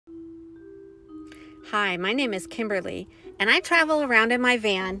Hi, my name is Kimberly, and I travel around in my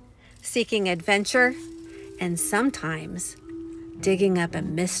van seeking adventure and sometimes digging up a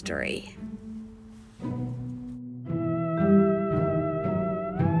mystery.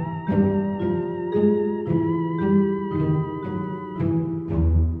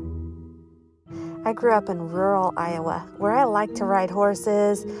 I grew up in rural Iowa, where I like to ride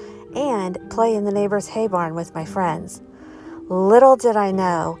horses and play in the neighbor's hay barn with my friends. Little did I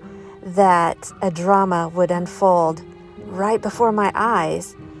know that a drama would unfold right before my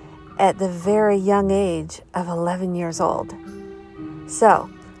eyes at the very young age of 11 years old. So,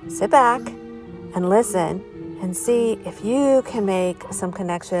 sit back and listen and see if you can make some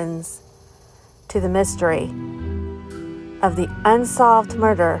connections to the mystery of the unsolved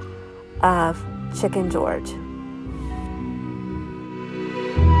murder of Chicken George.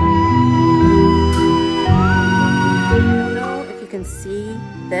 I don't know if you can see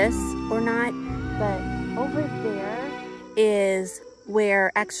this or not, but over there is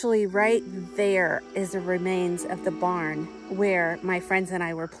where, actually right there is the remains of the barn where my friends and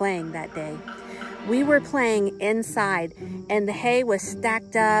I were playing that day. We were playing inside and the hay was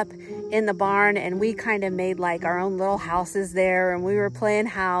stacked up in the barn, and we kind of made like our own little houses there, and we were playing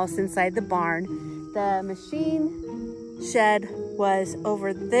house inside the barn. The machine shed was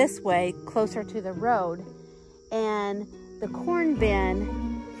over this way, closer to the road, and the corn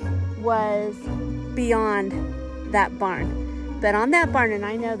bin was beyond that barn. But on that barn, and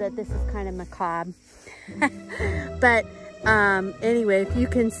I know that this is kind of macabre, but anyway, if you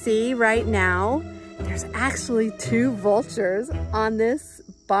can see right now, there's actually 2 vultures on this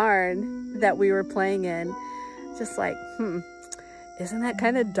barn that we were playing in. Just like, isn't that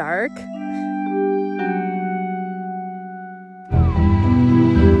kind of dark?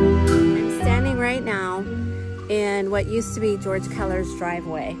 I'm standing right now in what used to be George Keller's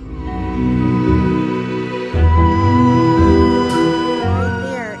driveway. Right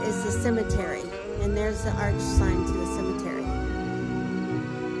there is the cemetery, and there's the arch sign to the cemetery.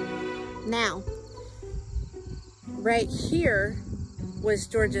 Now, right here was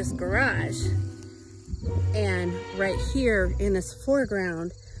George's garage, and right here in this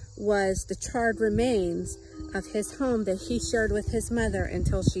foreground was the charred remains of his home that he shared with his mother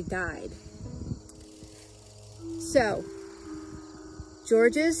until she died. So,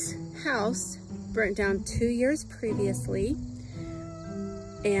 George's house burnt down 2 years previously,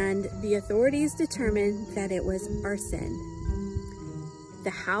 and the authorities determined that it was arson. The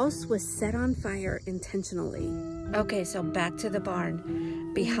house was set on fire intentionally. Okay, so back to the barn.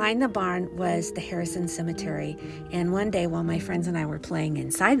 Behind the barn was the Harrison Cemetery. And one day while my friends and I were playing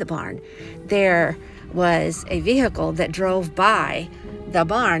inside the barn, there was a vehicle that drove by the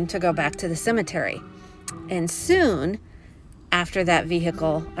barn to go back to the cemetery. And soon after that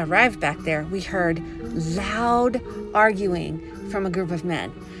vehicle arrived back there, we heard loud arguing from a group of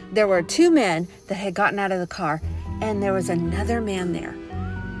men. There were 2 men that had gotten out of the car, and there was another man there.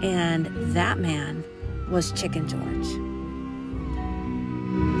 And that man was Chicken George.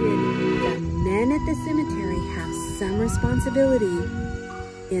 Did the men at the cemetery have some responsibility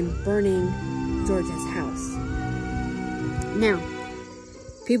in burning George's house? Now,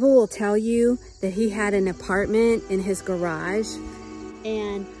 people will tell you that he had an apartment in his garage,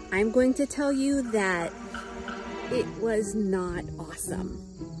 and I'm going to tell you that it was not awesome.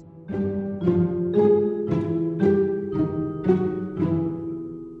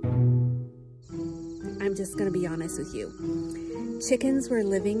 I'm just gonna be honest with you. Chickens were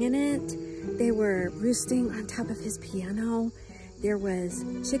living in it. They were roosting on top of his piano. There was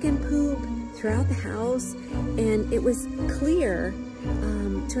chicken poop throughout the house, and it was clear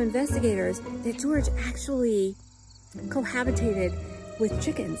to investigators that George actually cohabitated with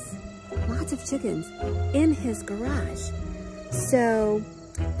chickens, lots of chickens, in his garage. So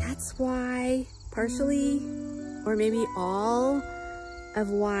that's why, partially, or maybe all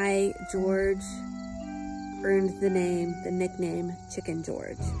of why George earned the nickname Chicken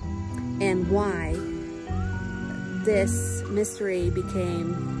George, and why this mystery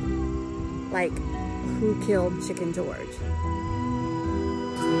became like, who killed Chicken George?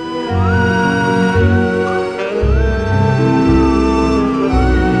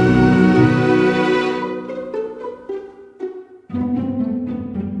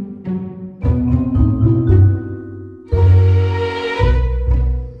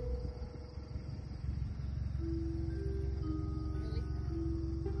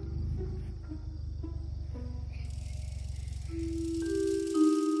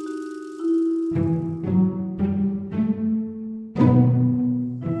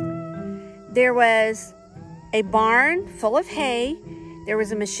 There was a barn full of hay, There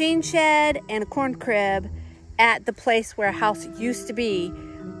was a machine shed and a corn crib at the place where a house used to be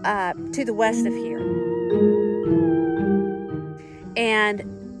to the west of here. And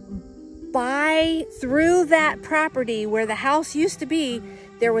through that property where the house used to be,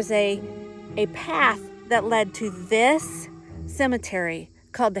 there was a path that led to this cemetery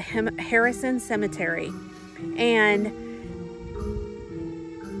called the Harrison Cemetery. And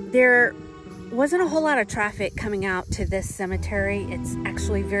there wasn't a whole lot of traffic coming out to this cemetery. It's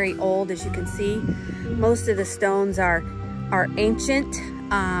actually very old, as you can see. Most of the stones are ancient.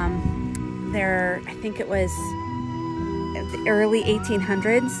 I think it was the early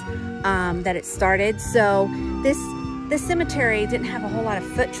 1800s that it started. So this cemetery didn't have a whole lot of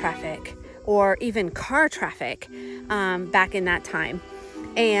foot traffic or even car traffic back in that time.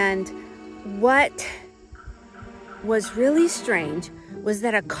 And what was really strange was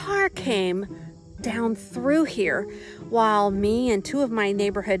that a car came down through here while me and two of my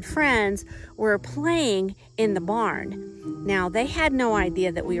neighborhood friends were playing in the barn. Now, they had no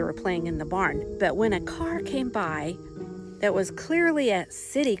idea that we were playing in the barn, but when a car came by that was clearly a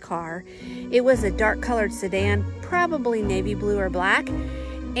city car, it was a dark colored sedan, probably navy blue or black,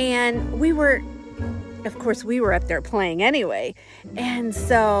 and we were up there playing anyway. And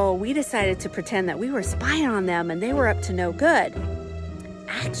so we decided to pretend that we were spying on them and they were up to no good.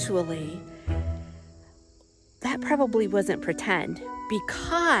 Actually, that probably wasn't pretend,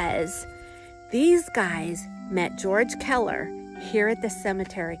 because these guys met George Keller here at the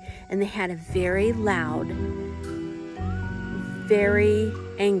cemetery, and they had a very loud, very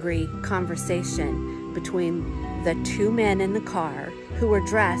angry conversation between the two men in the car who were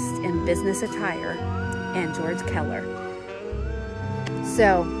dressed in business attire and George Keller.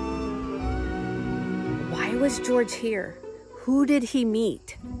 So, why was George here? Who did he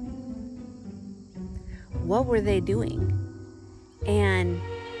meet? What were they doing? And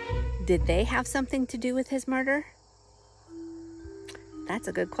did they have something to do with his murder? That's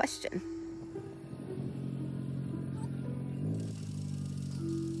a good question.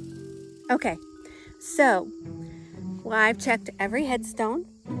 Okay, so I've checked every headstone,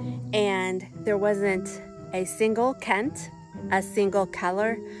 and there wasn't a single Kent, a single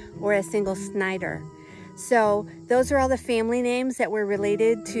Keller, or a single Snyder. So those are all the family names that were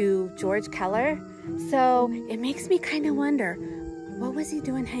related to George Keller. So it makes me kind of wonder, what was he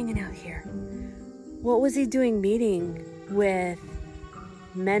doing hanging out here? What was he doing meeting with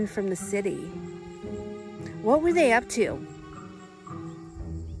men from the city? What were they up to?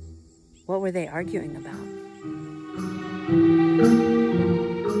 What were they arguing about?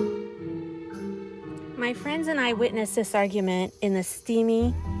 My friends and I witnessed this argument in the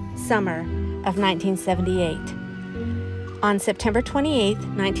steamy summer of 1978. On September 28,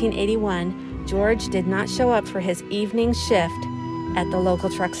 1981, George did not show up for his evening shift at the local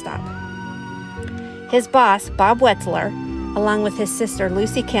truck stop. His boss, Bob Wetzler, along with his sister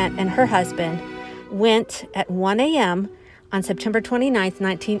Lucy Kent and her husband, went at 1 a.m. on September 29,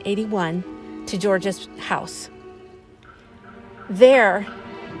 1981, to George's house. There,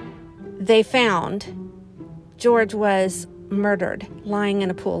 they found George was murdered, lying in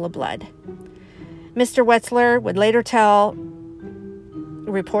a pool of blood. Mr. Wetzler would later tell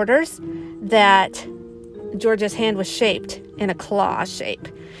reporters that George's hand was shaped in a claw shape,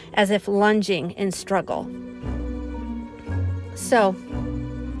 as if lunging in struggle. So,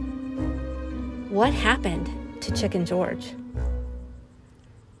 what happened to Chicken George?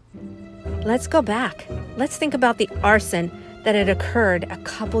 Let's go back. Let's think about the arson that had occurred a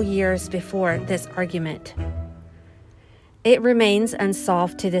couple years before this argument. It remains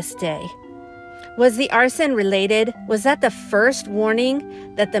unsolved to this day. Was the arson related? Was that the first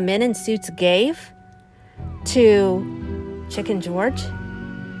warning that the men in suits gave to Chicken George?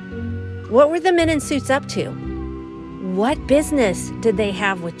 What were the men in suits up to? What business did they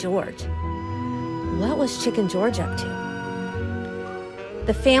have with George? What was Chicken George up to?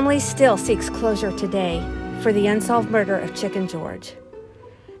 The family still seeks closure today for the unsolved murder of Chicken George.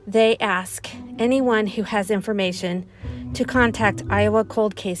 They ask anyone who has information to contact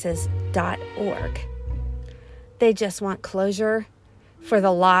iowacoldcases.org. They just want closure for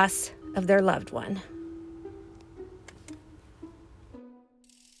the loss of their loved one.